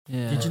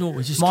Yeah. Did you know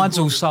what? Mine's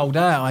all sold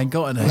out. I ain't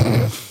got any.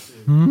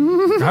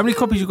 How many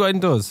copies you got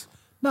indoors?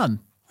 None.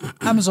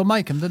 Amazon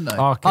make them, didn't they?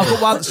 Okay. I've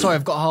got one. Sorry,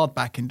 I've got a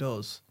hardback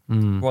indoors.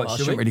 Right, I shall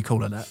shouldn't we? really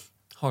call it that.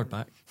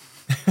 Hardback.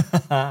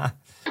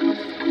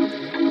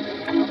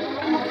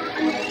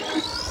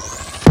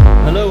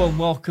 Hello and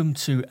welcome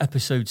to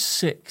episode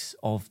 6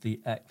 of the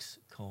Ex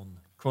Con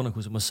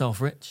Chronicles with myself,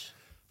 Rich.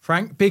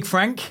 Frank, Big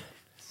Frank.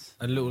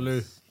 And Little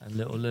Lou. And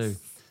Little Lou.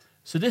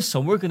 So this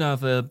time we're going to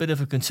have a bit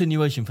of a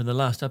continuation from the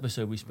last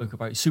episode we spoke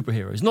about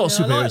superheroes. Not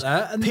Yeah, I like superheroes,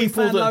 that, and we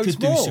people found that loads could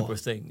do more. super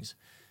things.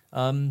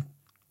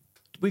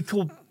 We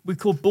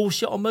called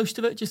bullshit on most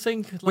of it, do you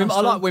think?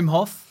 I like Wim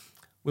Hof.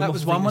 Wim That Hof,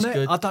 was I one, think, was wasn't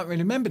it? good. I don't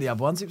really remember the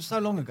other ones. It was so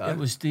long ago. It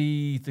was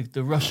the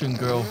Russian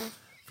girl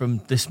from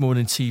This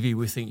Morning TV.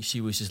 We think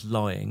she was just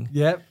lying.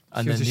 Yep.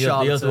 And She then was a the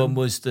other charlatan. one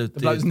was the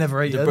bloke that's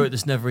never eaten. The bloke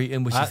that's never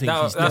eaten, which you think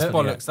That's he's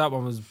definitely bollocks. That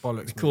one was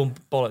bollocks. cool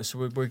bollocks.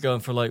 So we're going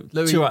for like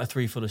Louis- 2 out of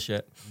 3 full of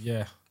shit.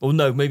 Yeah. Well,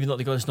 no, maybe not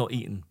the guy that's not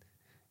eaten.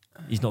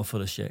 He's not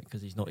full of shit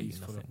because he's not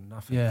eating Full nothing. of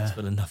nothing. Yeah. He's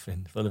full of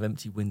nothing, full of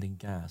empty wind and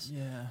gas.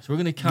 Yeah. So we're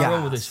going to carry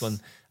on with Gas. this one.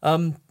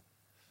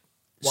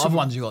 What other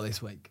ones you got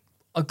this week?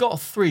 I got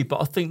 3,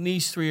 but I think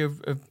these 3 are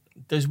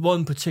there's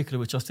one particular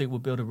which I think we'll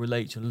be able to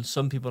relate to. And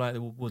some people out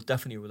there will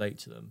definitely relate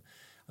to them.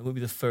 And will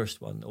be the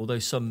first one, although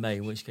some may,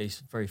 in which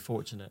case, very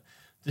fortunate.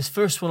 This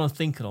first one I'm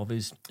thinking of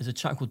is a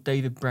chap called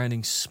David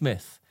Browning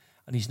Smith,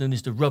 and he's known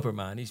as the Rubber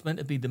Man. He's meant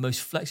to be the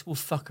most flexible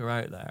fucker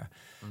out there.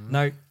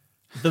 Now,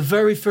 the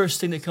very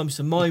first thing that comes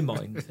to my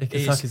mind He can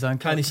is, suck his own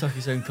can he cock. suck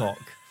his own cock?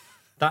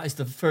 That is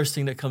the first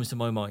thing that comes to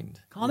my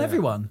mind. Can't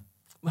everyone?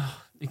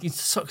 You can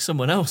suck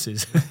someone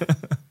else's.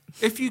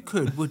 If you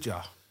could, would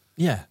ya?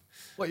 Yeah.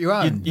 What, your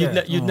own?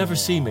 You'd never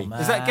see me. Man,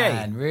 Is that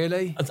gay?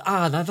 Really?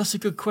 That's a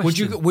good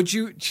question. Would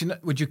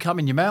you come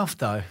in your mouth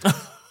though?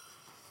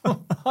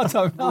 I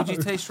don't know. Would you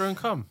taste your own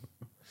cum?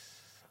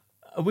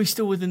 Are we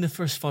still within the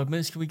first 5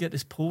 minutes? Can we get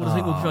this pulled? I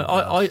think we'll be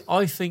fine.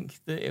 I think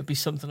that it'd be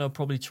something I'll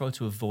probably try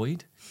to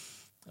avoid.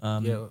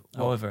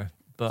 However,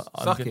 but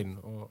I'm Sucking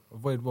or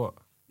avoid what?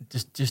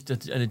 just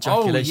an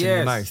ejaculation in your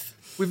yes.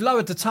 mouth. We've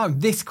lowered the tone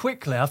this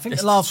quickly. I think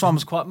the last one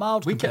was quite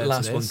mild. We get the compared to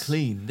last one this.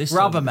 clean. This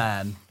Rubber one-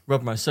 Man.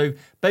 Rubber Man. So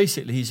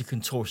basically, he's a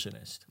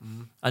contortionist,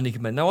 and he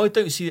can. Now, I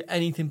don't see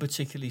anything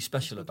particularly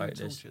special about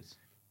this.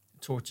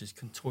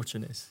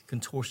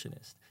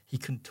 Contortionist. He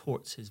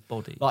contorts his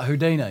body. Like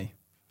Houdini.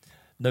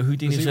 No,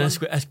 Houdini's Was an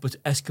he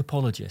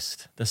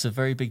escapologist. There's a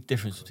very big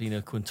difference between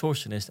a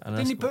contortionist and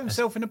Didn't he put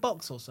himself in a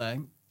box or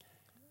something?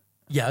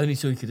 Yeah, only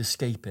so he could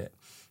escape it.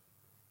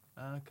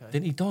 Okay.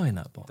 Didn't he die in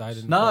that box? Died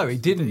in the No, box. he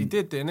didn't. He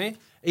did, didn't he?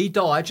 He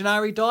died. Do you know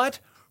how he died?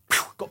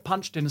 Got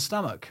punched in the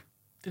stomach.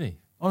 Did he?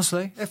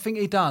 Honestly, everything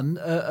he done,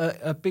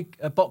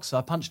 a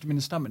boxer punched him in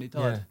the stomach and he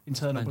died. Yeah.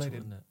 Internal Mental, bleeding.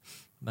 isn't it?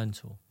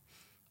 Mental.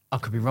 I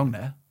could be wrong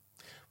there.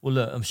 Well,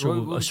 look, I'm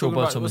sure. What I'm sure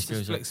by the time what's this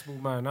this goes on. flexible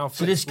man? How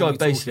So this flexible guy we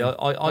basically,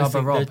 talking? I Rubber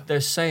think Rob.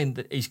 they're saying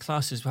that his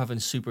class is having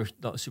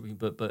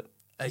but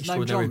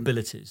extraordinary John?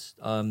 abilities.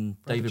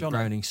 David Johnny?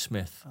 Browning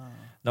Smith.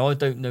 Now I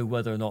don't know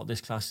whether or not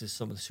this class is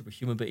something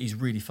superhuman, but he's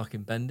really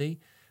fucking bendy.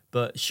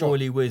 But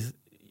surely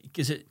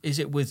is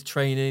it with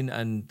training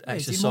and Yeah,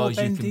 is he more exercise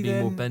you can bendy be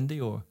more than-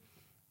 bendy, or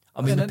I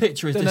mean Than the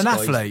picture is than this an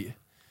guy. athlete.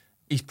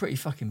 He's pretty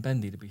fucking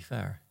bendy, to be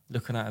fair.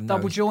 Looking at him now,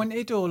 Double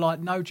jointed or like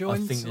no I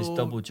joints? think there's or...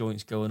 double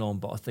joints going on,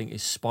 but I think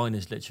his spine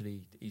is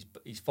literally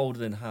he's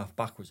folded in half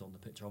backwards on the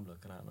picture I'm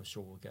looking at, and I'm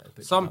sure we'll get a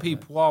picture. Some of that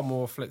people are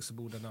more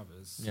flexible than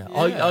others. later.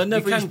 Yeah. I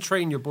never You can used,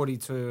 train your body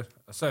to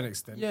a certain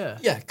extent. Yeah.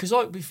 yeah, because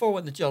before I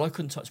went to jail, I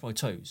couldn't touch my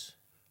toes,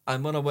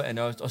 and when I went in,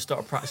 I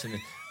started practicing it.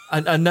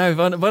 And now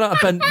when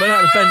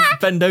I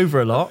bend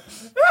over a lot,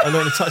 I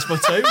learn to touch my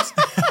toes.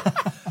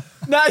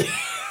 No.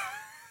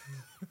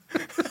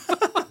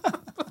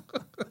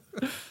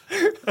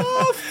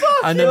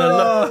 And then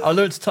I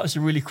learned to touch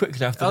them really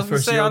quickly after I the was going to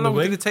first say, year how on the long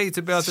did wing. it take you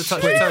to be able to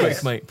touch Pretty your quick,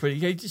 toes? mate. Pretty.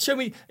 Yeah, show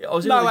me. I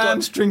was in No with a guy-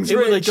 hamstrings, in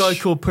with a Rich. guy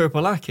called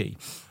Purple Aki.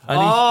 And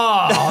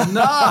Oh,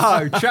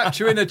 no. Trapped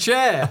you in a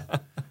chair.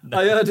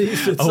 I heard he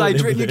used to I say, went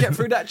in didn't you with get him.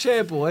 through that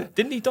chair, boy?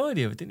 Didn't he die?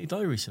 Didn't he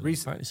die recently?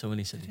 Apparently, someone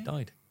he said he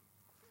died.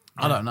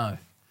 I don't know.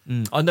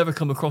 I never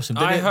come across him.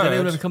 Did I anyone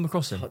heard- ever come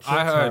across him?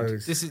 I heard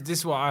toes. this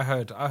is what I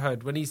heard. I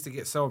heard when he used to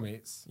get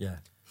cellmates, Yeah.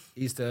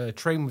 he used to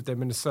train with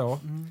them in the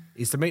cell.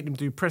 He used to make them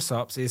do press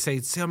ups. He'd say,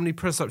 "See how many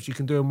press ups you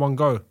can do in one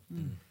go."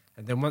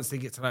 And then once they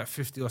get to like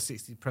 50 or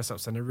 60 press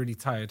ups and they're really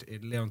tired,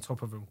 he'd lay on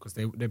top of them because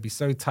they'd be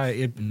so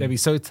tired. They'd be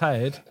so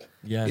tired,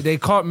 Yeah. they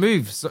can't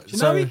move. So, You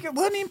know,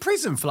 weren't he in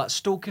prison for like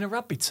stalking a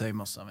rugby team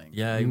or something?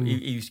 Yeah, he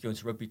used to go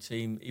into rugby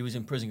team. He was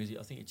in prison because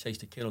I think he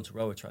chased a kid onto a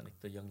railway track.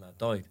 The young lad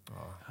died.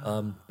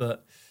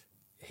 But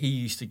he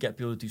used to get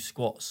people to do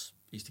squats.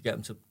 He used to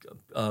get them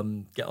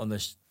to get on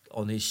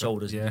his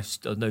shoulders. Yeah.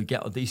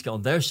 Get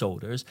on their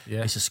shoulders. Yeah.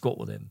 He used to squat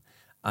with him,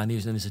 and he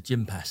was known as a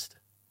gym pest.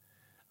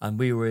 And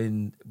we were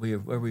in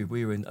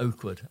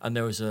Oakwood, and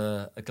there was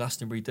a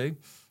Glastonbury do,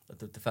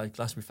 the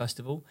Glastonbury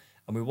Festival,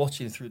 and we were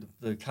watching through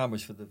the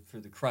cameras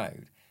through the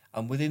crowd,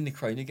 And within the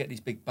crane, you get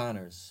these big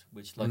banners,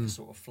 which like a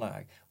sort of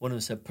flag. One of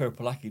them said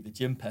 "Purple Aki, the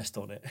gym pest"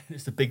 on it.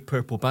 It's the big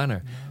purple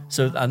banner.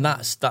 And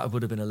that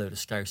would have been a load of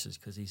Scousers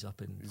because he's up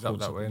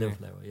that way,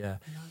 Liverpool, yeah.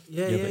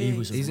 But he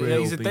was he's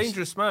a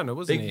dangerous man,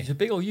 wasn't he? He's a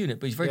big old unit,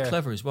 but he's very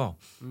clever as well.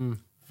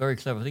 Very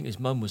clever. I think his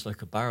mum was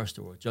like a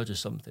barrister or a judge or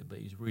something, but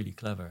he's really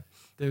clever.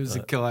 There was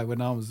a guy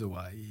when I was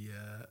away.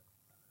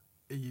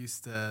 He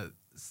used to.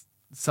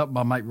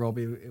 My mate Rob,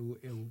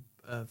 he'll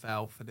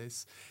vouch for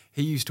this.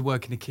 He used to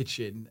work in the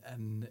kitchen,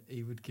 and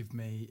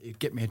he'd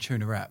get me a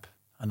tuna wrap,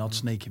 and I'd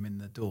sneak him in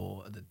the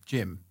door at the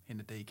gym in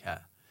the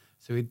decat.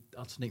 So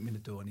I'd sneak him in the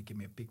door, and he'd give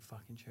me a big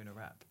fucking tuna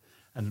wrap.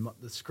 And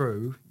the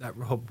screw that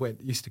Rob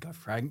used to go,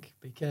 "Frank,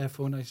 be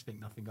careful," and I just think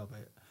nothing of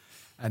it.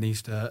 And he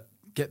used to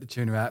get the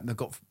tuna out, and I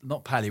got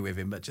not pally with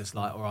him, but just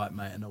like, "All right,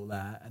 mate," and all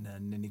that. And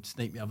then he'd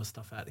sneak me other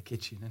stuff out of the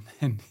kitchen,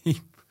 and then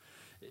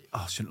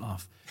I shouldn't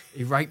laugh.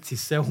 He raped his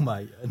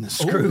cellmate, and the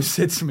screw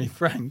said to me,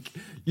 "Frank,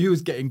 you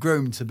was getting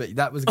groomed to be.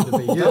 That was going to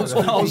be you." I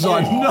was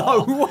like,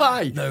 "No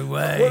way, no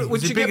way."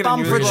 Would you get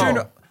bummed for a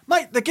tuna?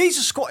 Mate, the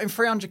geezer squatting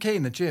 300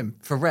 in the gym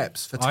for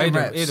reps, for 10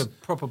 reps. He had a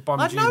proper bum.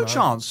 I had no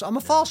chance. I'm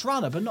a fast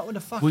runner, but not with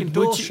a fucking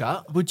door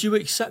shut. Would you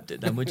accept it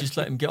then? Would you just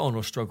let him get on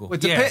or struggle?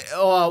 If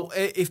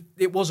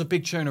it was a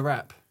big tuna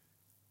wrap.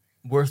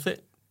 Worth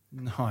it?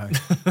 No.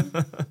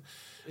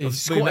 He's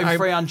squatting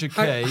 300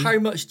 How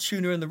much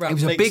tuna in the wrap? He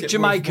was a big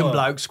Jamaican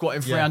worthwhile? bloke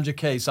squatting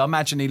 300 so I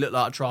imagine he looked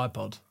like a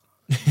tripod.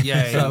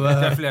 Yeah, he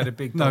definitely had a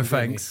big No dog,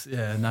 thanks.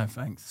 Yeah, no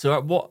thanks.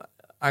 So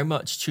how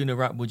much tuna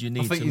wrap would you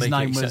need to make it acceptable? I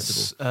think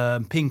his name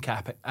was Pink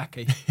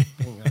Aki.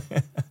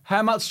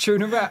 How much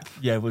tuna wrap?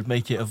 Yeah, would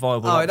make it a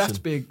viable option. It'd have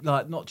to be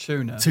like not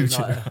tuna. Two like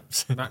tuna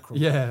wraps. Mackerel.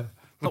 Yeah.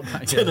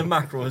 The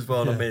mackerel as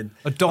well, I'm in.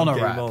 A doner I'm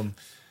game wrap. on.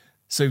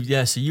 So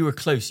you were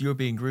close. You were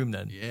being groomed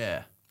then?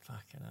 Yeah.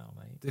 Fucking hell,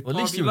 mate. Well,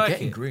 at least you were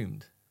getting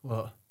groomed.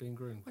 What? Being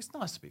groomed. Well, it's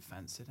nice to be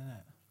fancied, isn't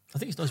it? I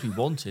think it's nice to be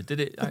wanted. Did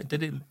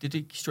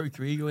it stroke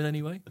your ego in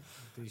any way?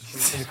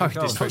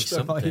 Stroke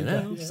something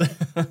else.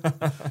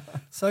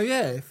 So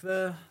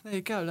there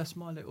you go. That's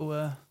my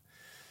little.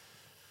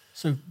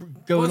 So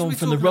going on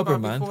from the Rubber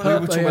Man, we were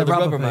talking about the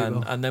Rubber Man,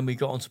 people. and then we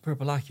got on to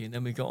Purple Aki, and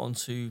then we got on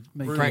to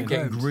Making Frank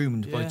getting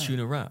groomed. groomed by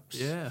tuna wraps.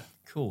 Yeah.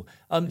 Cool.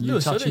 You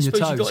Lewis, I don't touching your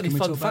suppose you toes. got any Can we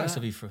fun talk about facts that?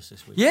 of you for us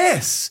this week?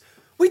 Yes.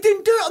 We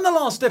didn't do it on the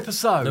last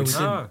episode. No, we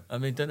didn't. No. I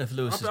mean, don't know if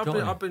Lewis has got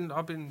any.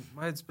 I've been.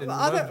 My head's been.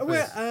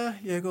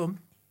 Yeah, go on.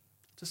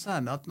 Just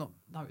saying, I've not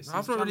noticed.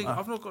 I've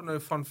not got no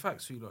fun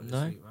facts for you lot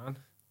this week, man.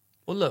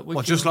 Well,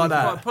 look, just like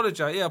that.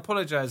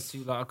 Apologise to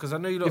you, like, because I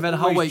know you lot You've had a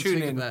whole always week to tune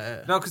think in. about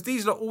it. No, because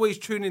these lot always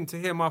tune in to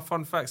hear my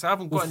fun facts. I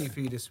haven't got any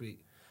for you this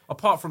week,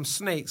 apart from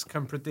snakes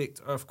can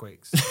predict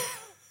earthquakes.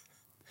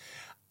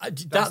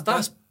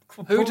 That's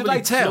who did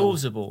they tell?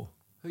 Plausible.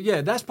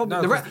 Yeah, that's probably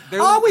No, the 'cause rat. they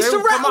all- It's they the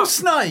all come up.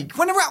 rattlesnake.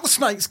 When the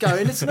rattlesnake's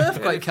going, it's an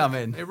earthquake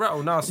coming. It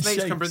rattle. Now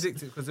snakes can shakes.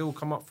 predict it because they all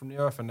come up from the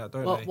earth and that,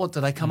 don't they? What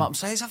do they come up and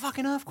say? It's a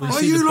fucking earthquake. Well,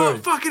 Oh, see you the lot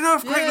bird. fucking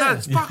earthquake, Yeah.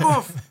 lads! Fuck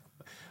off!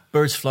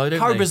 Birds fly, don't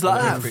Cobras they? like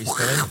When that. the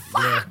earthquake's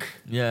going.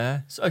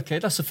 Yeah. So, okay,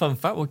 that's a fun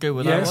fact. We'll go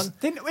with Yes.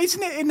 that one.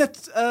 Isn't it in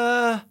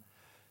the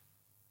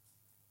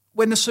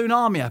when the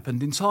tsunami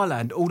happened in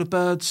Thailand? All the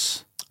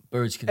birds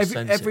Birds can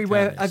sense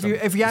everywhere. it, can't they?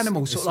 Every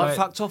animal sort of like like-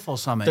 fucked off or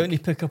something. Don't you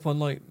pick up on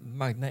like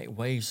magnetic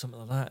waves,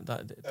 something like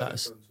that?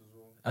 That's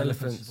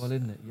elephants as well,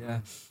 isn't it? Yeah.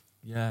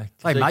 Yeah.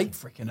 'Cause They make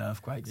freaking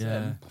earthquakes.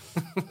 Yeah.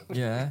 then.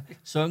 Yeah.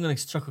 So I'm going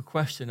to chuck a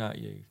question at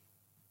you,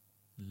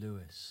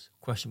 Lewis.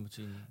 Question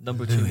between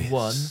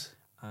 1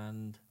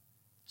 and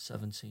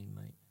 17,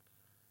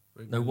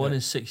 mate. No, 1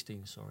 and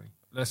 16, sorry.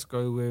 Let's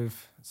go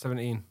with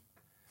 17.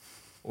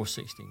 Or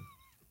 16.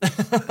 Oh,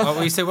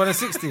 well, you said 1 and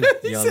 16?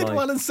 He Yeah, said like-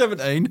 1 and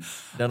 17.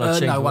 Then I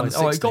changed no, my 1 mind.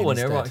 and Oh, I 16 got one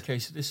here. instead. Right, okay.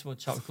 So this one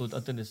chap called, I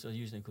don't know, a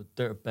username called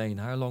Dirk Bain.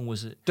 How long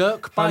was it?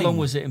 Dirk How Bain. long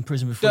was it in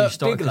prison before you Dirk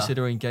started Diggler.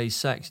 considering gay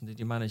sex? And did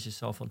you manage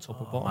yourself on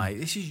top or bottom? Mate,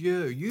 this is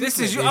you. This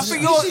is you. I This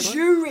think is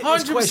you. Written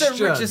this 100%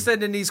 question. Rich is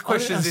sending these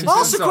questions in.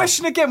 Ask the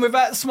question again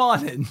without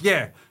smiling.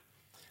 Yeah.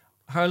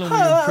 How long were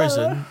you in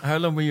prison? How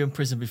long were you in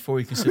prison before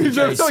you considered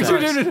gay sex? You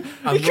couldn't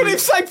even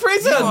say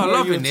prison. You are Were you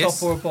loving on this.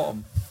 top or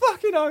bottom?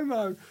 Fucking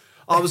homo.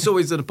 I was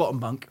always at the bottom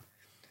bunk.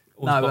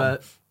 Always bottom.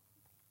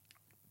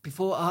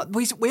 Before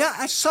someone's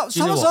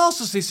know what?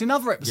 asked us this in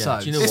other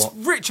episodes. do you know It's what?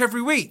 Rich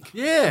every week.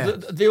 Yeah.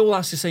 They all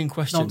ask the same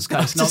question. Nonce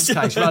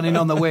case, running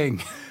on the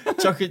wing.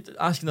 Chuck it,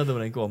 ask another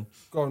one then, go on.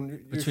 Go on.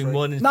 Between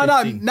 1 and No,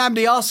 15.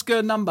 Namdi, ask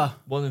a number.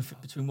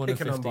 Between 1 and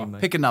Pick a 15, number.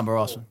 mate. Pick a number,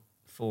 Austin.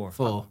 4.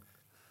 4.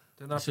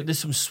 So there's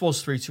some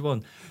SWAS 3 to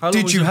 1. How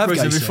Did was you in have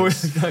prison gay before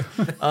sex?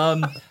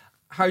 No.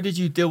 How did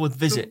you deal with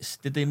visits?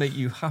 Did they make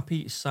you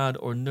happy, sad,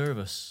 or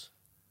nervous?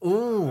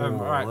 Oh,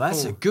 right,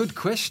 that's cool. a good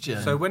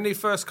question. So when they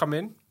first come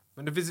in,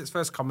 when the visits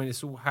first come in,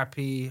 it's all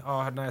happy.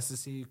 Oh, nice to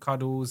see you,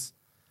 cuddles.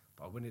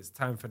 But when it's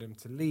time for them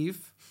to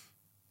leave,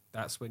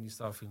 that's when you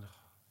start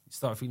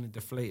feeling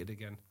deflated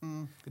again.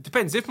 It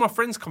depends. If my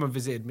friends come and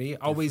visited me,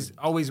 I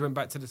always went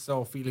back to the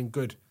cell feeling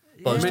good.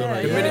 Buzzed on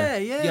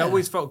it, I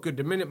always felt good.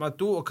 The minute my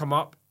daughter come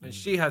up and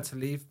she had to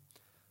leave,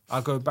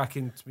 I go back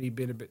into me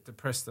being a bit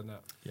depressed and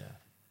that. Yeah.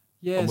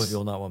 Yes. I'm with you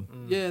on that one.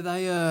 Yeah,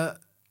 they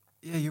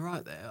Yeah, you're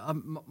right there.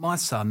 My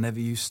son never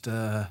used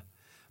to.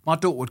 My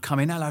daughter would come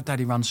in, hello,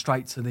 Daddy, run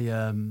straight to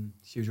the.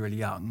 She was really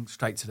young,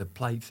 straight to the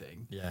play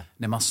thing. Yeah. And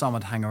then my son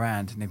would hang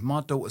around, and if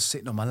my daughter's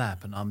sitting on my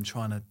lap and I'm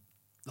trying to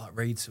like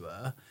read to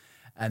her,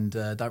 and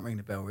don't ring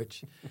the bell,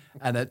 Rich,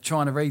 and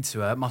trying to read to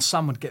her, my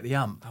son would get the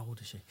ump. How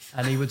old is she?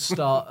 And he would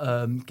start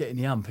getting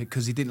the ump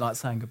because he didn't like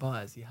saying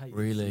goodbyes. He hated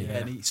Really? it. Yeah.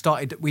 And he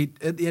started. We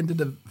at the end of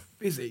the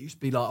visit, he used to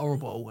be like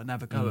horrible and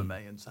have a go at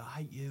me and say, I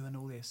hate you and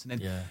all this. And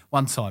then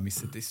one time he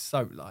said, "This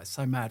is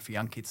so mad for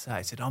young kids to say."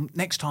 He said,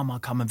 "Next time I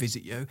come and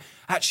visit you,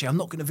 actually I'm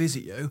not going to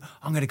visit you.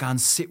 I'm going to go and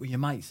sit with your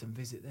mates and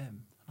visit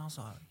them." And I was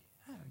like,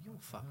 "Oh, you're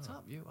fucked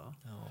up. You are."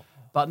 Oh.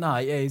 But no,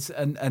 yeah,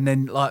 and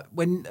then like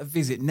when a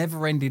visit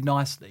never ended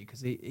nicely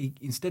because he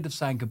instead of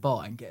saying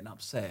goodbye and getting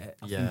upset,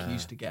 I think he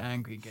used to get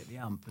angry and get the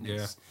ump, and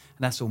and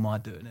that's all my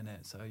doing, isn't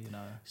it? So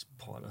It's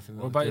part of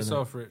What about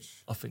yourself,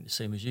 Rich? I think the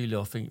same as you,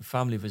 Lou. I think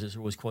family visits are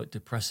always quite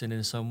depressing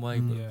in some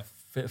way,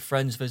 but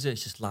friends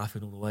visits, just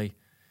laughing all the way.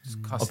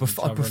 I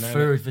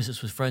prefer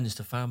visits with friends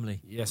to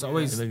family. Yes,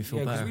 always. It made me feel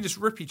because better. we just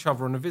rip each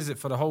other on a visit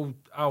for the whole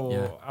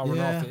hour and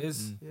a half it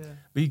is. Yeah.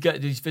 But you get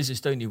these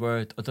visits, don't you? Where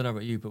I don't know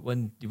about you, but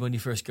when you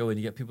first go in,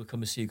 you get people come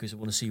and see you because they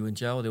want to see you in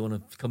jail. They want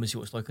to come and see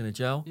what it's like in a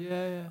jail.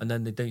 Yeah. And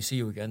then they don't see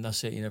you again.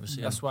 That's it. You never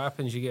see. That's what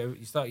happens. You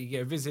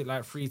get a visit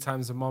like 3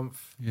 times a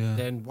month. Yeah.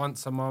 Then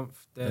once a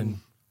month. Then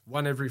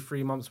one every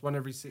 3 months. One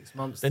every 6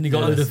 months. Then you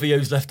got a load of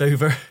VOs left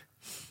over.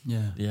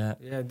 Yeah.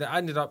 I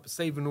ended up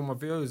saving all my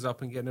VOs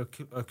up and getting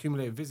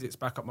accumulated visits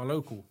back up my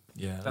local.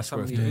 Yeah, that's how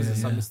many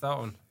visits I missed out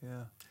on.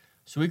 Yeah.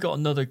 So we got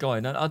another guy.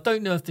 Now I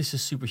don't know if this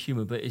is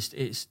superhuman, but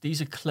it's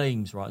these are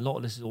claims, right? A lot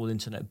of this is all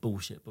internet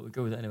bullshit, but we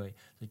go with it anyway.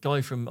 The guy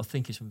I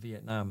think he's from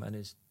Vietnam, and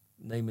his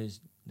name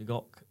is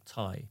Ngoc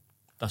Thai.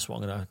 That's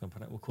what I'm going to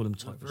pronounce. We'll call him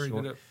Thai for very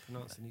short. good at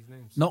pronouncing these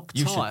names.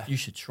 Ngoc Thai. You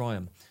should try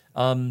him.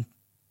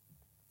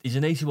 He's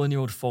an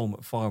 81-year-old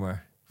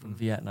farmer from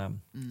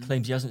Vietnam.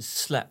 Claims he hasn't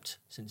slept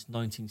since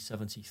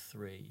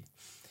 1973.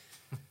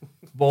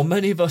 While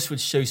many of us would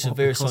show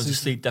severe signs of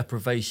sleep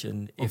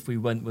deprivation if we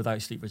went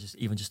without sleep for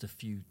even just a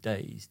few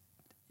days,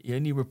 he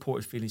only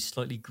reported feeling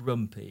slightly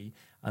grumpy,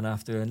 and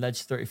after an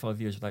alleged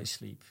 35 years without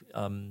sleep,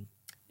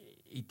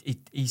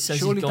 he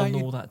says he's gone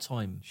all that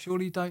time.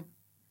 Surely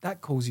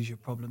that causes you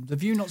problems.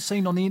 Have you not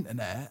seen on the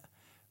internet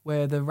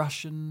where the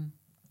Russian...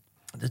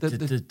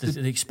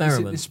 The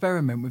experiment. The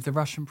experiment with the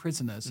Russian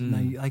prisoners,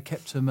 and they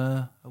kept them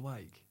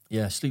awake.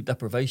 Yeah, sleep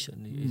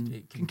deprivation.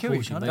 It can kill you,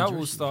 cause can't it? That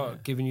will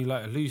start giving you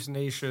like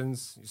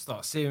hallucinations. You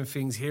start seeing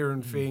things,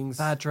 hearing things.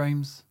 Bad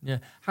dreams. Yeah.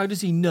 How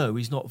does he know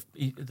he's not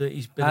that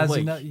he's been How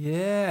awake? does he know?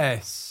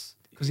 Yes.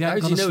 Because he How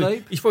hasn't does he gone know? to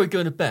sleep. He's probably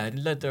going to bed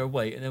and led there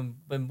awake, and then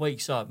when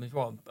wakes up, and he's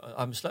right.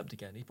 I haven't slept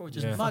again. He probably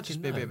just Might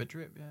just be a bit of a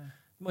drip. Yeah.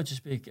 He might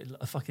just be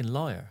a fucking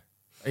liar.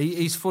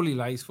 He's fully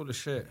like he's full of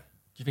shit.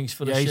 Do you think he's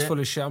full of shit? Yeah, he's full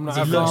of shit. I'm not. He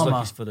having looks it.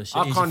 like he's full of shit.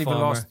 I He's can't a even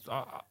farmer.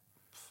 last.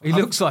 He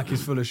looks like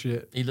he's full of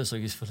shit. He looks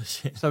like he's full of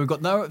shit. So we've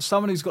got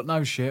someone who's got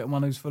no shit and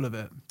one who's full of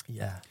it.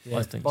 Yeah, Yeah,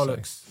 I think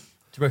bollocks. so.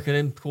 Do you reckon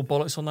him call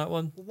bollocks on that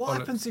one? What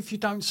happens if you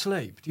don't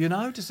sleep? Do you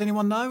know? Does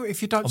anyone know?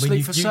 If you don't I mean,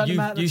 sleep for a certain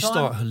amount of time? you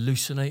start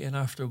hallucinating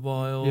after a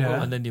while,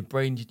 Yeah. and then your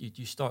brain,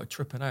 you start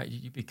tripping out.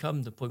 You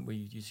become the point where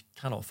you just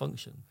cannot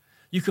function.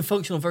 You can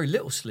function on very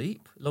little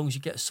sleep, as long as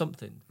you get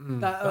something.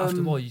 That, But after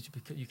a while,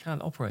 you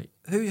can't operate.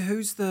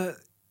 Who's the...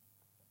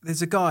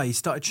 There's a guy, he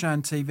started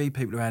showing TV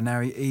people around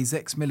now. He's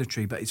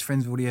ex-military, but he's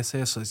friends with all the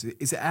SAS.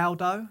 Is it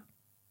Aldo?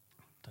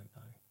 Don't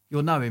know.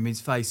 You'll know him, his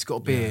face, he's got a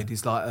beard.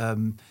 He's like...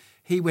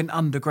 he went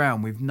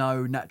underground with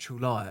no natural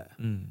light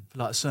for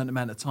like a certain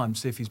amount of time to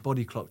see if his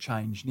body clock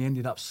changed, and he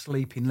ended up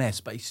sleeping less,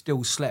 but he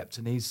still slept.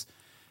 And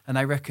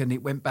they reckon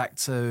it went back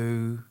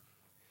to,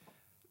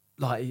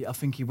 like, I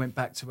think he went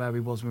back to where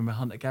he was when we were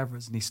hunter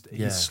gatherers, and his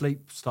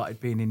sleep started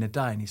being in the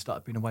day, and he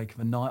started being awake in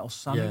the night, or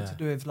something to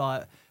do with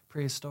like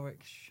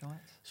prehistoric shite.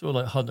 Sort of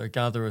like hunter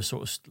gatherer,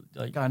 sort of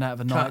like Going out of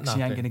the night because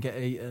he ain't napping. going to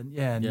get eaten.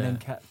 Yeah, and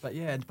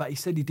then but he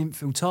said he didn't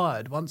feel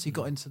tired once he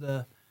got into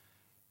the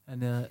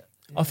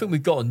I think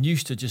we've gotten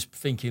used to just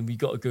thinking we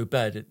got to go to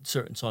bed at a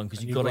certain time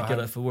because you've got to get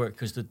up for work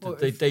because the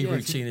day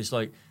routine is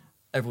like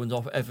everyone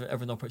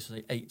operates from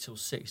 8 till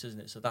 6, isn't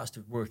it? So that's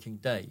the working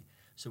day.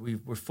 So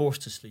we're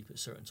forced to sleep at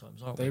certain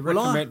times, aren't we?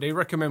 They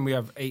recommend we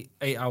have 8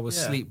 hours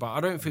sleep, but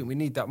I don't think we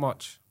need that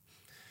much.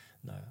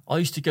 No, I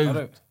used to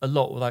go a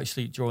lot without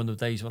sleep during the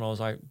days when I was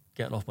out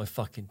getting off my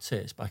fucking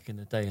tits back in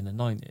the day in the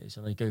 90s,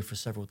 and I'd go for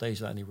several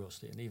days without any real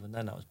sleep, and even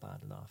then that was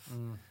bad enough.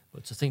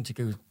 But to think to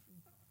go.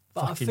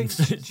 But I think,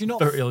 do you not,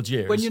 30 odd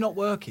years. When you're not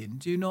working,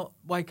 do you not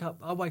wake up?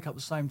 I wake up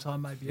the same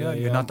time, maybe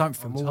earlier, and I don't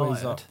feel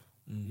always tired.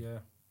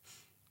 up.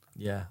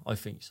 Yeah, I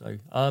think so.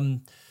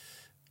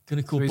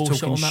 Gonna call So he's bullshit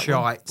talking on that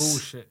one.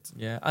 Bullshit.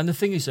 Yeah, and the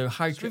thing is though,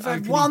 how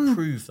can he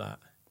prove that?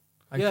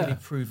 How can he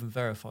prove and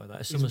verify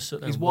that? If someone sit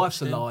there His and wife's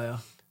a watched him? liar.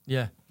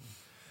 Yeah,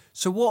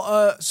 So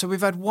what? So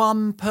we've had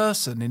one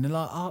person in the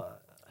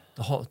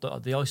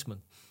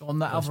Iceman. on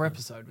that other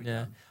episode.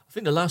 Yeah, I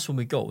think the last one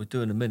we got, we'll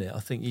do in a minute. I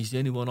think he's the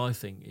only one I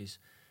think is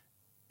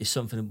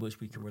something in which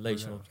we can relate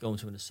to. I'll go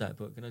into in a sec,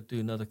 but we're going to do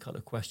another couple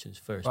of questions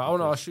first. But I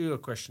want to ask you a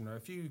question though.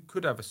 If you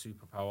could have a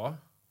superpower,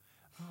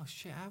 Oh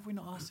shit! How have we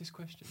not asked this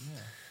question?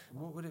 Yeah.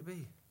 What would it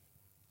be?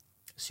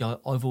 See,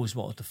 I've always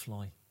wanted to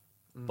fly,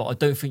 but I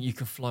don't think you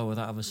can fly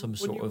without having some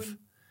sort of.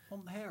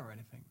 Want the hair or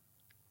anything?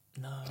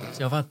 No.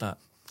 See, I've had that.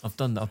 I've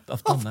done that.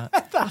 I've done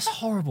that. That's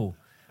horrible,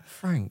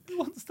 Frank. Who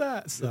wants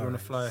that? You want to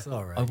fly?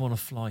 Sorry. I want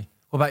to fly.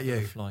 What about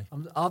you? Fly.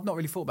 I've not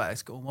really thought about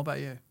this. What about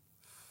you?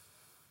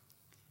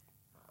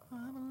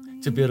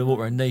 To be able to walk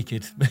around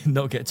naked,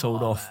 not get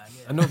told off. Man,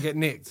 yeah. And not get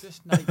nicked.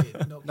 Just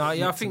naked. No,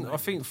 yeah, I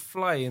think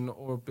flying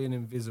or being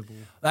invisible.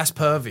 That's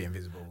pervy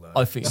invisible though.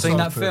 I think Seen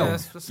that so. film?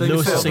 That's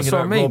Lewis is singing what I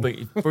about mean.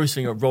 robbing. Bruce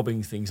singing about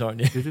robbing things, aren't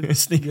you?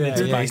 Sneaking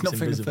into Yeah, banks he's not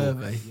feeling invisible.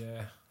 pervy.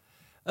 Yeah.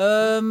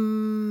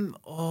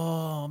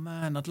 Oh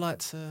man, I'd like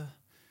to.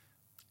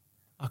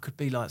 I could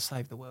be like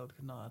Save the World,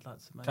 couldn't I? I'd like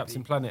to maybe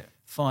Captain Planet.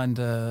 find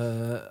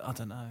I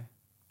don't know.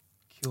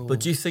 Cure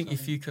But do you think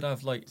something. if you could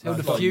have like Tell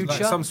the Like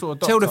future, some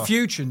sort of tell the doctor.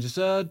 future and just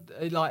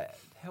like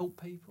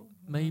help people?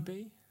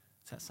 maybe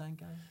Does that sound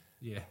gay?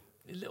 Yeah.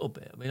 a little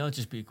bit? I mean, I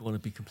just want to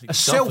be completely A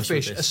selfish.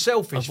 selfish with a this.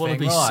 selfish I want to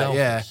thing, be right? selfish.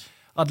 Yeah.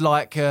 I'd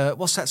like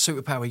what's that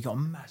superpower? Where you got a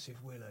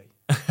massive willy.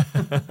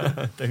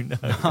 I don't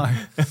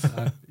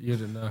know. You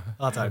don't know.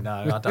 I don't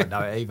know. I don't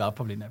know it either. I'll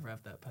probably never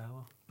have that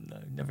power. No,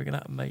 never gonna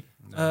happen, mate.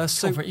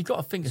 So You got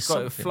to think of It's got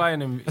something.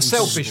 flying in A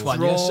selfish invisible. one,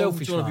 Strong, yeah,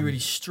 selfish do you want to one. be really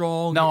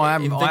strong? No, I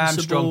am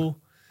invincible? strong.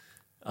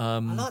 I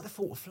like the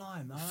thought of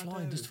flying. Though,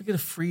 Flying, I do. just think of the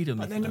freedom.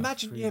 But of then that.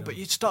 imagine, yeah, but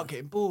you'd start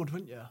getting bored,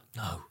 wouldn't you?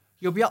 No.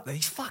 You'll be up there.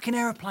 These fucking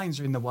aeroplanes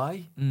are in the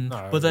way.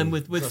 No, But then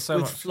it's with got so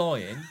much-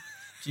 flying,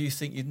 do you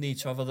think you'd need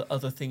to have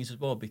other things as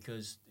well?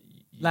 Because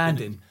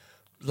Landing.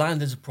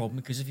 Landing's a problem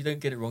because if you don't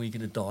get it wrong, you're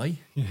going to die.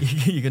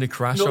 You're going to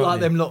crash. Not aren't like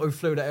you? them lot who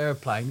flew the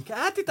airplane.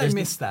 How did they There's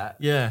miss that?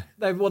 Yeah,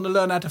 They want to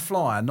learn how to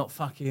fly and not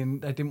fucking.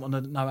 They didn't want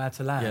to know how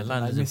to land. yeah. and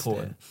Landing's they missed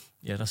important.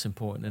 Yeah, that's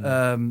important.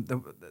 Isn't it?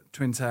 The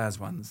Twin Towers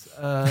ones.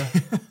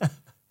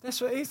 That's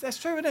what it is. That's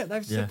true, isn't it?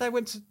 They've Yeah. said they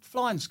went to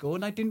flying school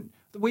and they didn't.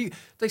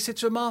 They said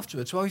to them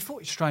afterwards, "Well, we thought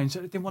it was strange that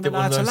they didn't want to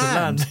Didn't know how want to to learn to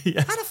land. land,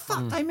 yeah. How the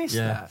fuck they missed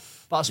Yeah. that?"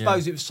 But I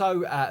suppose it was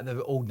so out of the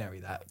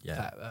ordinary that Yeah.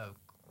 that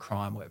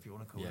crime, whatever you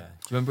want to call Yeah. Do it.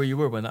 you remember where you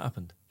were when that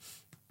happened?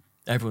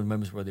 Everyone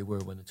remembers where they were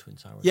when the Twin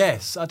Towers.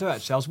 Yes, I do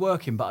actually. I was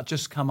working, but I'd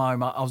just come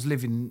home. I was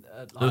living.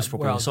 Like, Lewis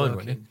probably where I on was the side,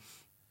 working. wasn't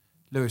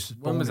Lewis was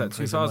When born was in that,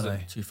 prison, 2000?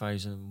 wasn't he?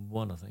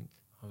 2001, I think.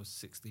 I was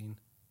 16.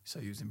 So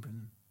he was in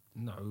prison.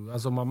 No, I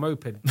was on my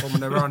moped,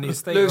 bombing around the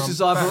estate. Lewis around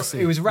was either Battersea.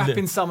 he was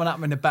wrapping someone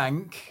up in a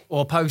bank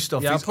or a post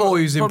office, Yeah, or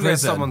he was in probably had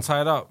prison. someone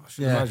tied up. I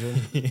should Yeah.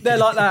 imagine. They're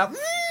like that.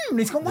 And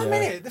he's gone 1 Yeah.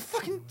 minute. The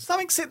fucking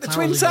something's hit the Towers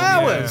Twin are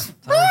gone, yeah. Towers.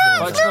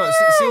 But you know,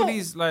 see all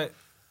these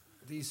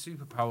these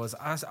superpowers.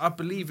 I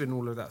believe in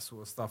all of that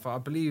sort of stuff. I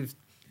believe.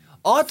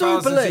 I do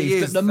Thousands of believe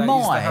years that the that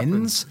used to happen.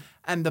 minds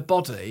and the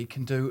body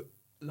can do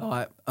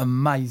like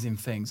amazing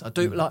things. I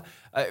do like.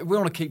 We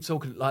want to keep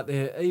talking like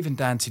even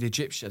down to the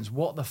Egyptians.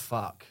 What the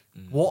fuck?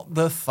 What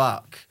the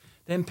fuck?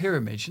 Them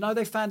pyramids. You know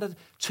they found a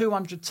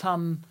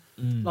 200-ton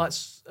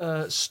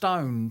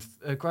stone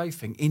grave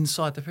thing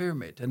inside the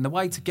pyramid, and the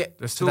way to get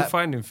They're to still that,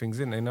 finding things,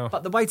 isn't they? Now.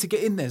 but the way to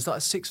get in there is like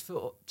a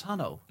 6-foot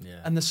tunnel,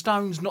 Yeah. and the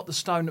stone's not the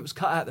stone that was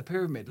cut out of the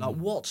pyramid. Like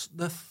what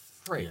the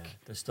frick? Yeah,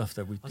 the stuff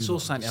that we. I do saw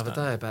not something the other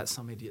understand. day about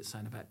some idiot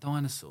saying about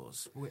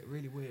dinosaurs.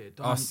 Really weird.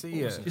 I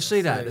see it. You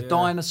see that? Yeah, The yeah.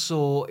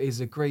 dinosaur is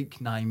a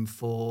Greek name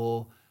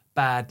for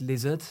bad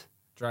lizard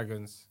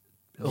Dragons.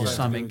 or Yeah.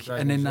 something.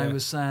 Dragons, And then they yeah. were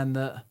saying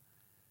that.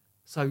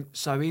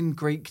 So in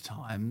Greek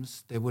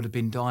times there would have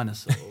been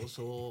dinosaurs,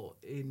 or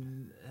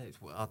in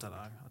well, I don't know.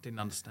 I didn't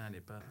understand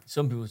it, but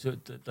Some people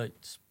like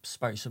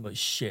spout so much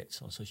shit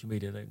on social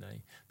media, don't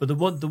they? But the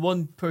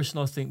one person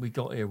I think we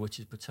got here, which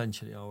is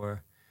potentially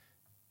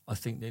I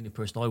think the only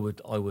person I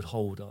would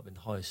hold up in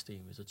high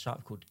esteem is a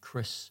chap called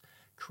Chris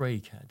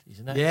Craighead. He's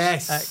an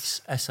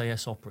ex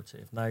SAS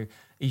operative. Now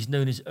he's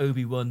known as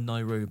Obi-Wan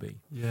Nairobi.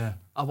 yeah,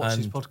 I watched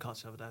his And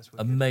podcast the other day. It's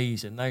wicked.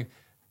 Amazing. Now,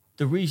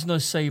 the reason I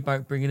say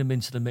about bringing him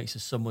into the mix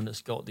is someone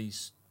that's got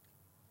these,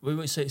 we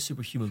won't say it's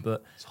superhuman,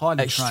 but It's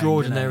highly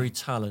extraordinary trained,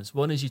 talents.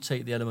 One is you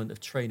take the element of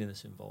training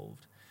that's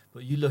involved,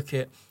 but you look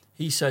at,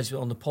 he says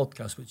on the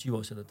podcast, which you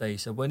watched the other day, he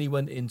said when he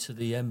went into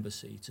the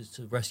embassy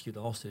to rescue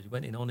the hostage, he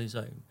went in on his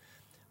own,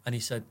 and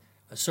he said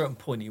at a certain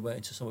point he went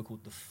into something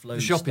called the Flow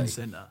The shopping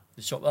State. centre.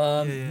 The shop.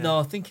 yeah. No,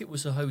 I think it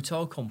was a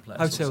hotel complex.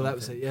 or Hotel, that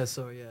was something. it. Yeah,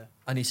 sorry, yeah.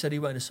 And he said he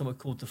went into something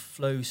called the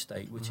flow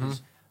state, which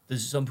is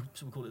there's some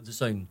call it the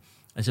zone.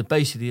 And so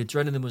basically, the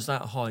adrenaline was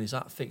that high, and he's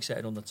that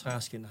fixated on the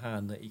task in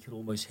hand that he could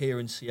almost hear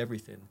and see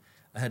everything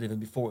ahead of him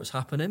before it was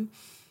happening.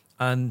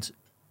 And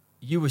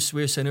we were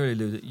saying earlier,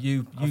 Lou,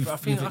 that I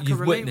think I can you've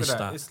relate with witnessed that.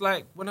 that. It's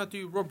like when I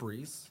do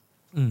robberies.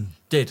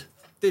 Did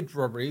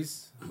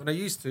Robberies when I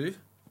used to,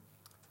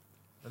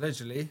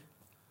 allegedly.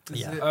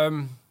 Yeah.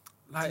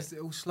 Like Does it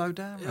all slow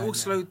down? it all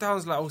slowed down.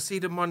 It's like I'll see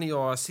the money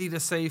or I see the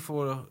safe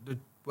or the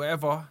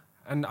whatever,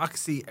 and I can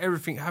see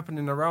everything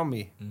happening around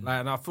me.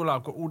 Like, and I feel like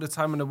I've got all the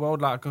time in the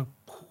world. Like, I can,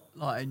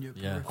 Like in your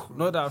Yeah. peripheral.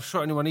 not that I've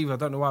shot anyone either. I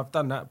don't know why I've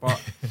done that, but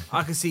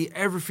I can see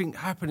everything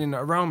happening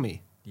around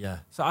me. yeah.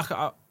 So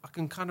I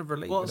can kind of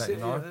relate What's with that. it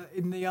You know?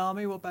 in the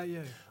army? What about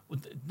you? Well,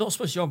 not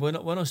so much young,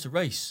 but when I was to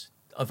race,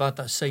 I've had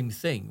that same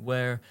thing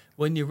where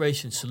when you're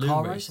racing saloon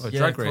car racing, race? Or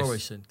drag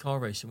car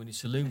racing, when you're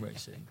saloon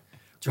racing,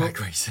 drag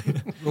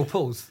racing, Real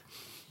pools.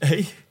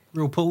 hey,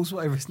 Real pools,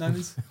 whatever his name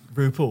is.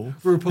 RuPaul.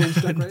 RuPaul's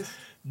drag race.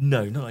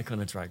 No, not that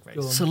kind of drag race.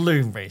 Go on.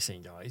 Saloon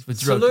racing, guys. With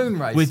Saloon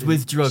racing?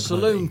 with drug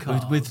Saloon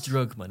money. With cars?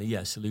 drug money,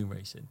 yeah, saloon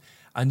racing.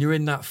 And you're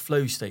in that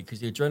flow state because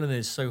the adrenaline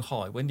is so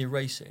high. When you're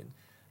racing,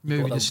 you've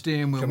Moving got the that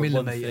steering wheel kind of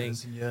one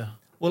millimetres. thing. Yeah.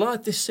 Well, I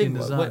had this thing In the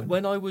right, zone.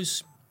 when I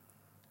was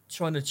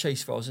trying to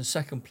chase for, I was in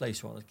second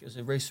place. Right?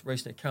 I was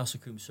racing at Castle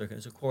Coombe Circuit.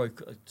 There's a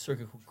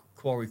circuit called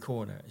Quarry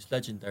Corner. It's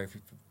legendary for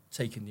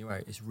taking you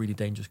out. It's a really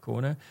dangerous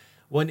corner.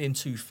 Went in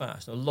too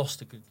fast. I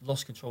lost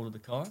control of the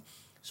car.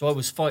 So I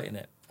was fighting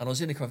it. And I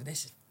was in the car.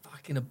 This is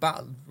fucking a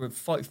battle, a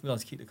fight for me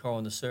to keep the car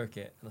on the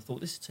circuit. And I thought,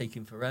 this is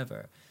taking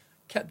forever.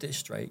 Kept it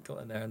straight,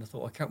 got in there, and I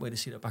thought, I can't wait to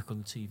see that back on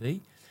the TV.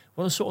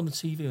 When I saw it on the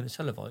TV and it's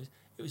televised,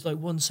 it was like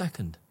 1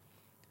 second.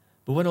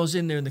 But when I was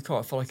in there in the car,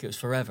 I felt like it was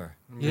forever.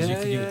 Because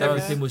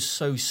everything was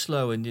so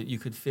slow, and you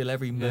could feel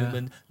every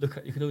moment. You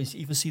could always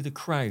even see the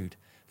crowd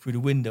through the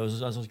windows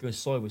as I was going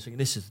sideways, thinking,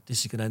 this is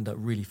going to end up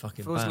really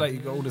fucking Feels bad. like you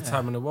got all the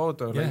time in the world,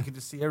 though. Like Yeah. you can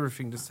just see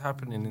everything just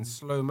happening in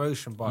slow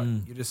motion, but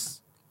you're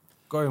just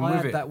going I with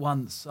had it. that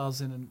once. I was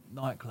in a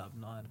nightclub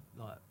and I had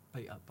like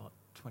beat up by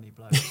 20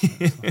 blokes.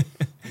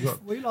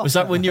 Was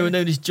that when you were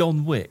known as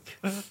John Wick?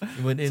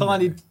 You went in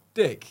Tiny there.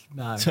 dick?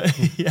 No.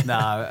 Yeah.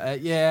 No.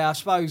 Yeah, I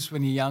suppose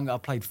when you're young, I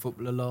played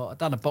football a lot. I'd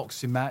done a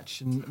boxing match,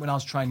 and when I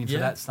was training for Yeah.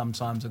 that,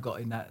 sometimes I got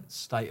in that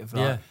state of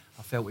like, Yeah.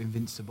 I felt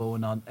invincible,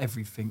 and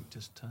everything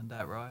just turned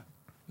out right.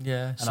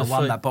 Yeah. And I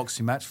won that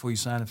boxing match before you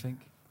say anything.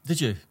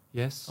 Did you?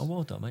 Yes. Oh,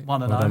 well done, mate.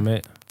 1-0. Well done,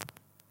 mate.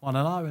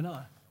 1-0, and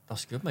I.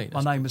 That's good, mate.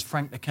 My name was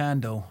Frank the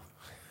Candle.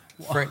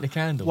 Frank the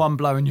Candle. One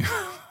blow and you.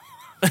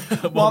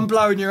 One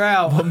blow and you're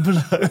out. One blow.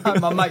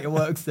 My mate at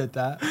work said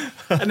that.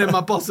 And then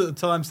my boss at the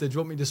time said, do you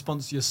want me to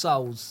sponsor your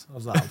souls? I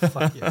was like, oh,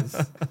 fuck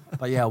yes.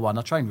 But yeah, I won.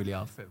 I trained really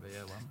hard for it, but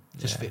yeah, I won.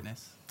 Just Yeah.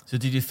 fitness. So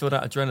did you feel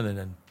that adrenaline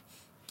then?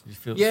 Did you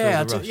feel, Yeah,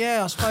 feel the rush?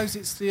 yeah, I suppose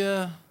it's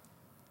the,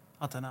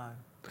 I don't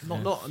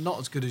know. Not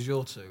as good as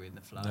your two in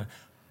the flow. No.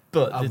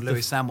 But Of the,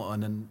 Lewis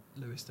Hamilton and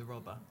Lewis the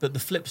Robber. but the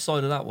flip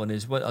side of that one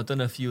is, well, I don't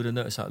know if you would have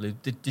noticed that, Lou.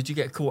 Did you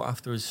get caught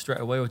afterwards straight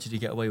away, or did you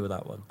get away with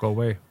that one? Go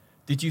away.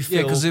 Did you Yeah,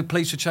 feel? because the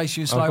police were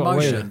chasing you in I slow got away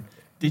with motion.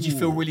 Did you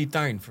feel really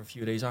down for a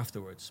few days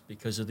afterwards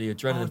because of the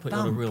adrenaline Oh, putting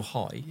you on a dump. real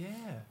high? Yeah.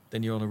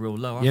 Then you're on a real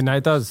low. Yeah, no,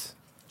 it does.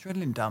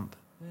 Adrenaline dump.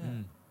 Yeah.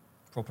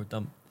 Proper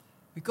dump.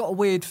 We've got a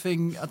weird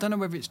thing. I don't know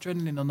whether it's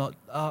adrenaline or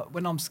not.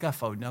 When I'm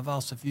scaffolding, I've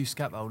asked a few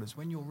scaffolders,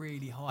 when you're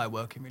really high,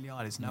 working really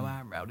hard, there's no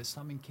handrail, there's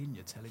something in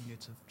you telling you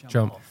to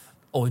jump off.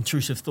 Oh,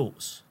 intrusive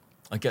thoughts.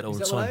 I get it all Is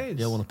the that what time. it is?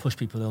 Yeah, I want to push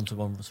people onto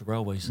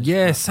railways.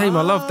 Yeah, same.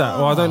 I love that.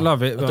 Well, I don't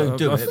love it. I don't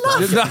do it.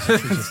 But it's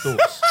intrusive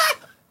thoughts.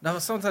 No, but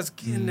sometimes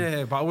get in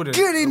there, but I wouldn't.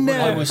 Get in I there!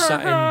 I wouldn't. was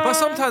sat in. But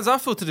sometimes I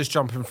feel to just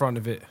jump in front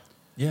of it.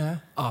 Yeah.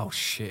 Oh,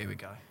 shit, here we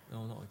go.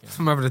 No, not again.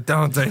 I'm having a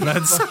down day,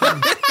 lads.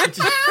 It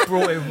just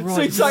brought it right.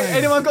 So it's like,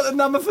 anyone got the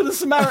number for the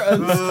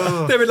Samaritans?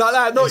 They were like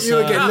that, not It's, you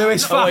again,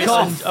 Lewis, fuck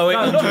off. Oh,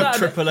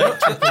 800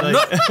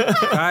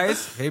 888.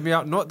 Guys, hear me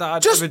out. Not that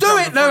I'd Just ever do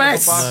jump it, in front of a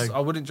Lewis! bus. No. I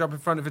wouldn't jump in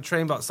front of a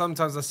train, but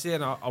sometimes I see it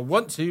and I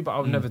want to, but I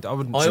would never. I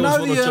wouldn't. I always know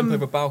want to the, jump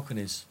over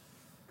balconies.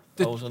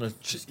 I always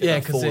want to. Yeah,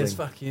 because there's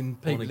fucking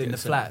people in the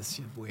flats,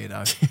 you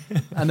weirdo.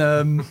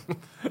 And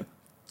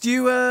do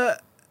you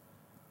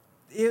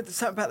hear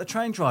something about the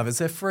train drivers?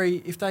 They're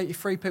free if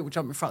three people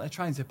jump in front of their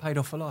trains, they're paid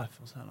off for life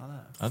or something like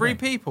that. Three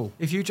people.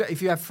 If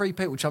you have three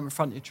people jump in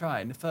front of your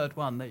train, the third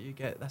one that you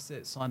get, that's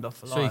it, signed off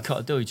for So life. you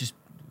can't do.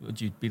 Would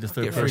you be the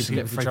third get free person?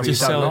 people to jump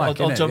Just in say, front I'll of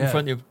like, jump in innit?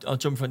 front of I'll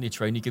jump in front of your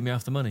train. You give me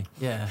half the money.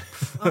 Yeah.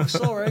 Oh,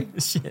 sorry.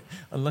 Shit,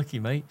 unlucky,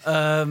 mate.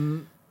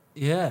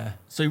 Yeah.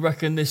 So you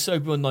reckon this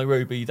Obi-Wan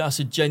Nairobi? That's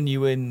a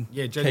genuine,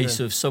 genuine. case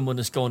of someone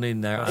that's gone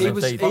in there. He And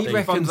was. He thumbs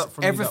reckons up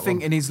from me, that everything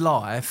one. in his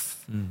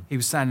life. He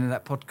was saying in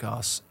that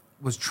podcast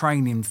was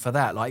training for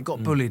that. Like he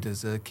got bullied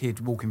as a kid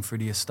walking through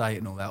the estate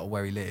and all that, or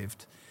where he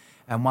lived.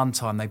 And one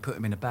time they put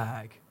him in a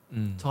bag,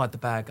 tied the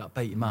bag up,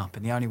 beat him up,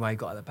 and the only way he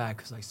got out of the bag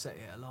because they set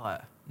it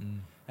alight.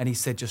 And he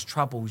said just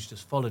troubles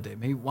just followed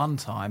him. One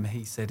time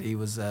he said he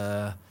was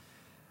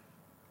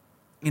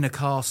in a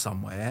car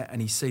somewhere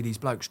and he see these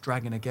blokes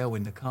dragging a girl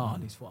in the car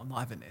and he's thought, I'm not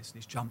having this. And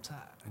he's jumped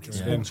out and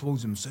just walked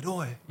towards them and said,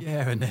 oi,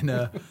 yeah. And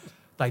then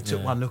they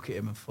took one look at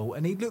him and thought,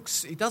 and he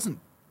doesn't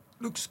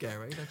look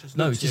scary. They just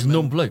No, look he's at just him a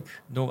and- non-bloke.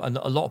 No, and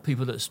a lot of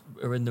people that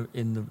are in the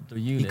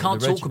unit. He can't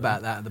the talk regiment,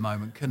 about that at the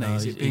moment, can he? No,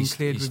 Is it being he's-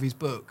 cleared he's- with his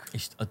book?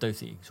 I don't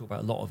think he can talk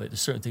about a lot of it.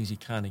 There's certain things he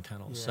can and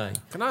cannot say.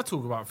 Can I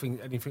talk about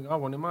anything I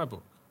want in my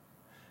book?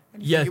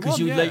 Yeah, because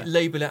you want,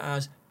 label it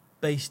as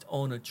based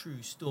on a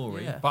true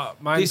story. Yeah. But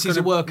This is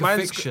a work of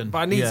mine's fiction. But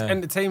I need Yeah.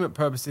 entertainment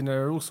purpose in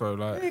there also.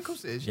 Like, Yeah, of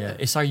course it is. Yeah,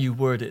 it's how you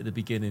word it at the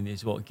beginning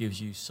is what gives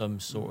you some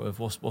sort of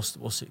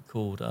what's it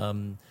called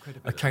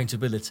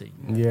accountability.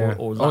 yeah.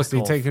 or lack Obviously,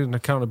 of. taking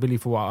accountability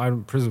for what I'm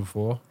in prison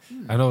for,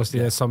 and obviously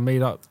there's some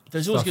made up.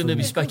 There's always stuff going to in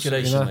be it.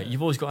 speculation. You know? Mate.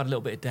 You've always got to add a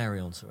little bit of dairy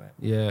onto it.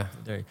 Yeah.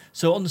 Dairy.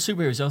 So on the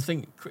superheroes, I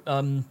think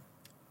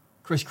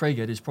Chris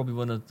Craighead is probably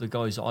one of the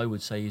guys that I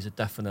would say is a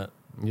definite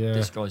Yeah.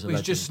 this guy's a He's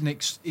legend.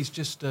 just he's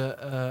just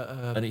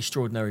An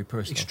extraordinary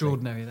person. I think.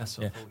 extraordinary. That's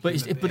Yeah.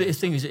 what. But the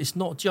thing is, it's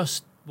not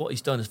just what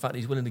he's done. It's the fact that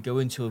he's willing to go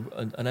into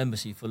an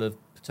embassy full of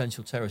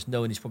potential terrorists,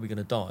 knowing he's probably going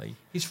to die.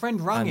 His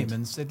friend rang And- him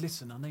and said,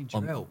 "Listen, I need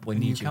your help. We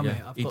Can need you. come Yeah.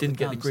 here? I've He got didn't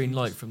get the guns." green He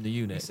light just- from the He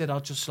unit. said, I'll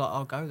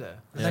go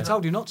there. And Yeah. they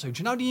told him not to. Do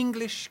you know the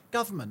English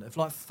government have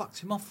like fucked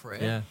him off for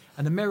it? Yeah.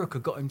 And America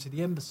got him to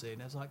the embassy and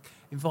they was like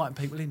inviting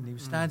people in. And he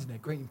was standing there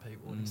greeting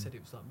people and he said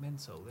it was like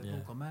mental. They've Yeah. all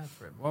gone mad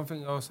for him. One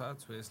thing I also add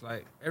to it is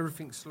like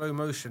everything's slow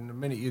motion. The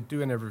minute you're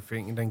doing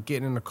everything and then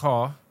getting in the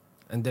car,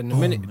 and then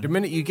the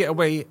minute you get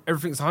away,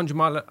 everything's 100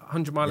 mile an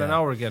Yeah.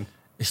 hour again.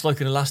 It's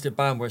like an elastic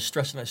band where it's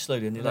stretching out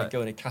slowly, and you let Right. go,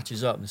 and it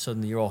catches up, and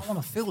suddenly you're off. I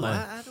want to feel flying.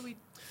 that. How do we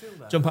feel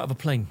that? Jump out of a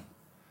plane.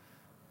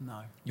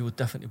 No. You would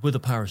definitely with a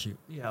parachute,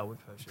 Yeah, I would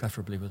push it.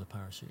 preferably with a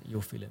parachute.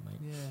 You'll feel it, mate.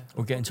 Yeah.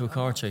 Or get into a I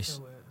car might chase.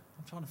 feel it.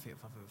 I'm trying to think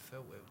if I've ever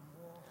felt it.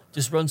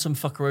 Just run some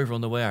fucker over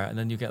on the way out, and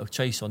then you get a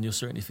chase on. You'll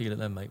certainly feel it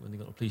then, mate, when you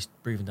got the police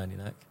breathing down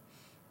your neck.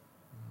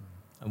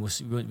 And we'll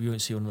see, we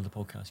won't see you on another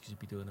podcast because you'd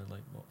be doing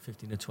like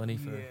 15 or 20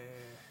 for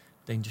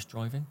dangerous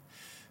driving.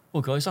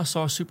 Well, guys, that's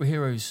our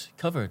superheroes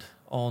covered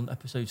on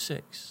episode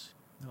 6.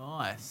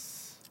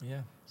 Nice.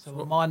 Yeah. So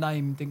my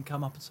name didn't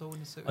come up at all in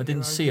the superhero I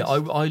didn't see it.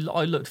 list?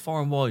 I looked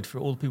far and wide for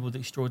all the people with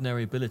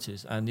extraordinary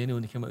abilities, and the only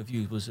one that came out of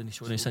you was an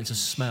extraordinary sense of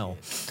smell.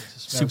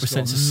 Super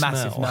sense of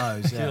massive smell.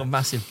 nose. You got a Yeah.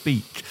 massive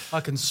beak I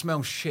can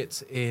smell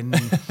shit in.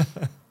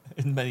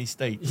 in many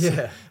states.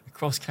 Yeah.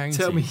 Across county.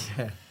 Tell me.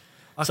 Yeah.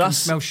 I So can that's-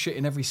 smell shit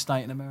in every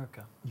state in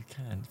America. You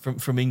can.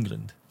 From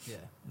England. Yeah.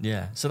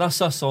 Yeah. So that's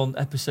us on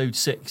episode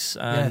 6.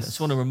 And I Yes. just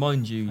want to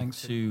remind you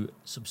Thanks. to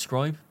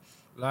subscribe.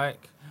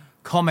 Like,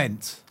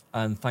 Comment.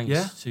 And thanks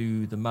Yeah.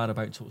 to the Mad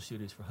About Talk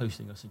Studios for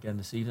hosting us again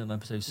this evening on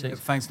episode 6. Yeah,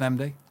 thanks,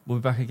 Namdi. We'll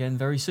be back again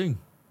very soon.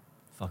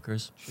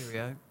 Fuckers.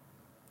 Cheerio.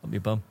 Up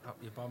your bum. up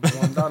your bum,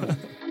 one done.